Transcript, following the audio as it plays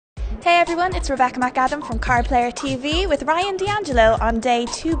Hey everyone, it's Rebecca McAdam from Card Player TV with Ryan D'Angelo on day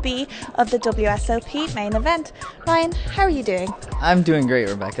 2B of the WSOP Main Event. Ryan, how are you doing? I'm doing great,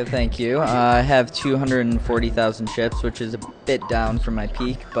 Rebecca, thank you. I have 240,000 chips, which is a bit down from my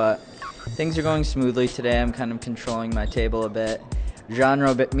peak, but things are going smoothly today. I'm kind of controlling my table a bit.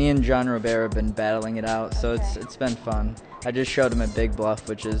 Me and John Robert have been battling it out, so it's been fun. I just showed him a big bluff,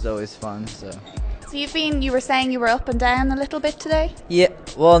 which is always fun. So you were saying you were up and down a little bit today? Yeah,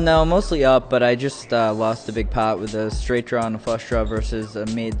 well, no, mostly up, but I just lost a big pot with a straight draw and a flush draw versus a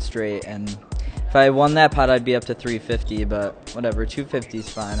made straight, and if I won that pot, I'd be up to 350, but whatever, 250 is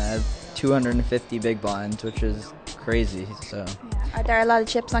fine. I have 250 big blinds, which is crazy, so. Are there a lot of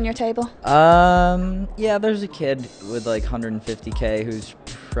chips on your table? Yeah, there's a kid with like 150K who's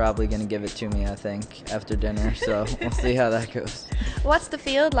probably going to give it to me, I think, after dinner, so we'll see how that goes. What's the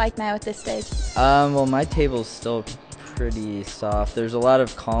field like now at this stage? Well, my table's still pretty soft. There's a lot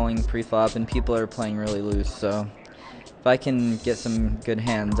of calling pre-flop, and people are playing really loose, so if I can get some good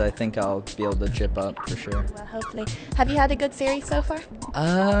hands, I think I'll be able to chip up for sure. Well, hopefully. Have you had a good series so far?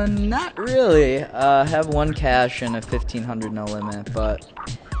 Not really. I have one cash and a 1,500 no limit, but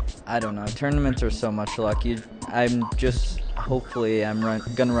I don't know. Tournaments are so much luck. Hopefully I'm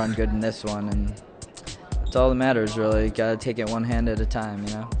gonna run good in this one, and that's all that matters, really. Gotta take it one hand at a time,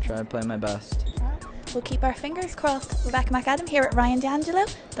 you know? Try to play my best. We'll keep our fingers crossed. Rebecca McAdam here at Ryan D'Angelo,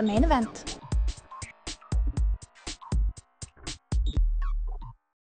 the main event.